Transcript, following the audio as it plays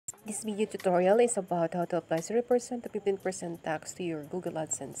This video tutorial is about how to apply 0% to 15% tax to your Google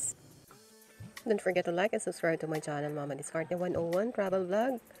AdSense. Don't forget to like and subscribe to my channel, Mama Diskarte 101, travel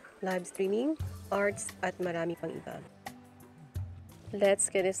vlog, live streaming, arts, at marami pang iba.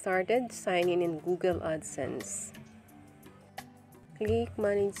 Let's get started. Sign in Google AdSense. Click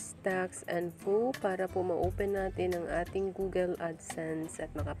Manage Tax and Info para po ma-open natin ang ating Google AdSense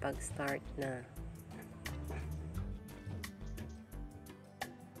at makapag-start na.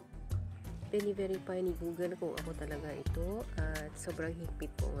 Verify ni Google kung ako talaga ito at sobrang higpit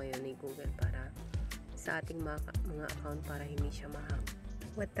po ngayon ni Google para sa ating mga account para hindi siya ma-hack.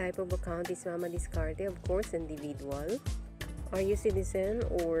 What type of account is Mama Diskarte? Of course, individual. Are you citizen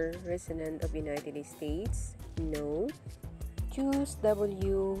or resident of United States? No. Choose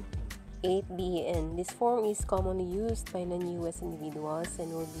W8BN. This form is commonly used by non-US individuals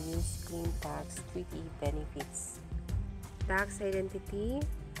and will be used to claim tax treaty benefits. Tax identity.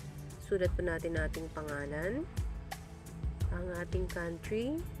 Sulat po natin ating pangalan, ang ating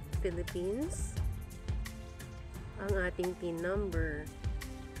country, Philippines, ang ating PIN number.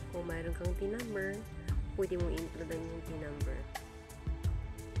 Kung mayroon kang PIN number, pwede mo include ang yung PIN number.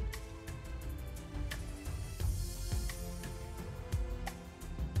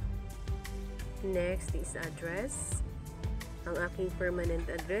 Next is address. Ang aking permanent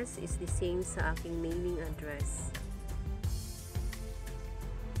address is the same sa aking mailing address.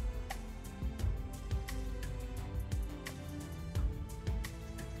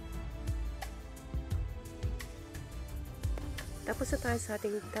 Tapos na tayo sa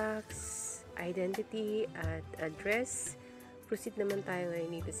ating tax, identity, at address. Proceed naman tayo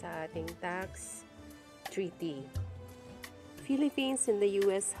ngayon dito sa ating tax treaty. Philippines and the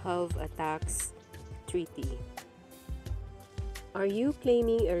US have a tax treaty. Are you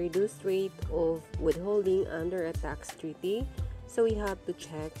claiming a reduced rate of withholding under a tax treaty? So we have to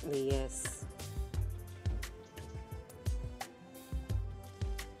check the yes.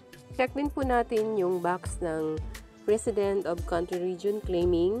 Check din po natin yung box ng resident of country region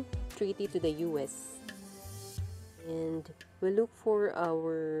claiming treaty to the US. And we'll look for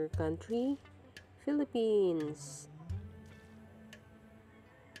our country, Philippines.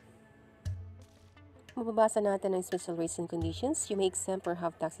 Mababasa natin ang special rates and conditions. You may exempt or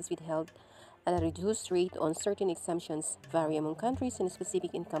have taxes withheld at a reduced rate on certain exemptions. Vary among countries and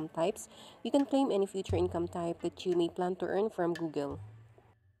specific income types. You can claim any future income type that you may plan to earn from Google.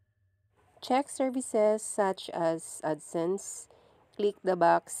 Check services such as AdSense. Click the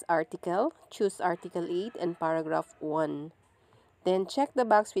box Article. Choose Article 8 and Paragraph 1. Then check the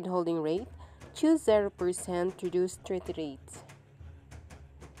box Withholding Rate. Choose 0% Reduced Treaty Rate.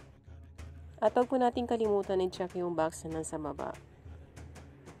 At huwag po natin kalimutan i-check yung box na nasa baba.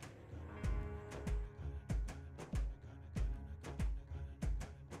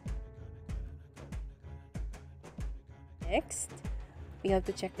 Next, we have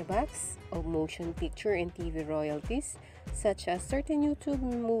to check the box of motion picture and TV royalties, such as certain YouTube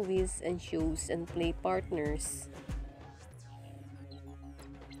movies and shows and play partners.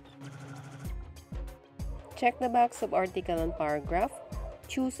 Check the box of article and paragraph.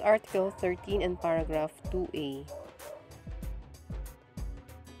 Choose Article 13 and Paragraph 2A.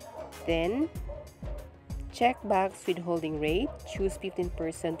 Then, check box Withholding Rate. Choose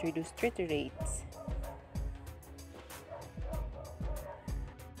 15% Reduced Treaty Rates.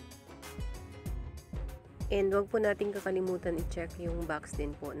 And wag po natin kakalimutan i-check yung box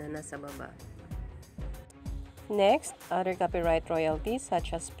din po na nasa baba. Next, other copyright royalties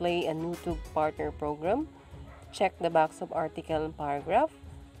such as Play and YouTube Partner Program. Check the box of Article and Paragraph.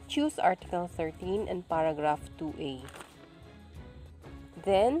 Choose Article 13 and Paragraph 2A.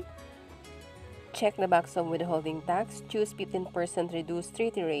 Then, check the box of Withholding Tax. Choose 15% Reduced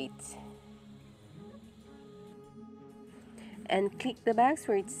Treaty Rates. And click the box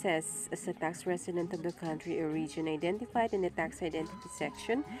where it says, as a tax resident of the country or region identified in the tax identity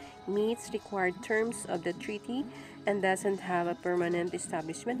section, meets required terms of the treaty and doesn't have a permanent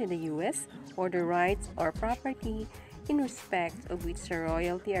establishment in the U.S. or the rights or property in respect of which the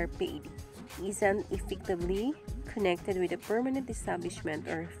royalty are paid, isn't effectively connected with a permanent establishment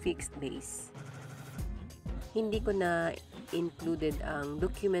or fixed base. Hindi ko na included ang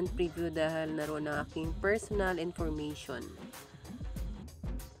document preview dahil naroon ang aking personal information.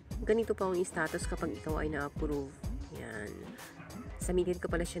 Ganito pa ang status kapag ikaw ay na-approve. Yan. Submitted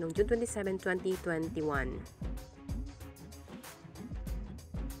ko pala siya noong June 27, 2021.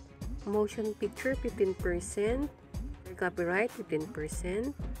 Motion picture 15%. Copyright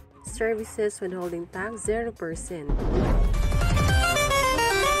 15%. Services withholding tax 0%.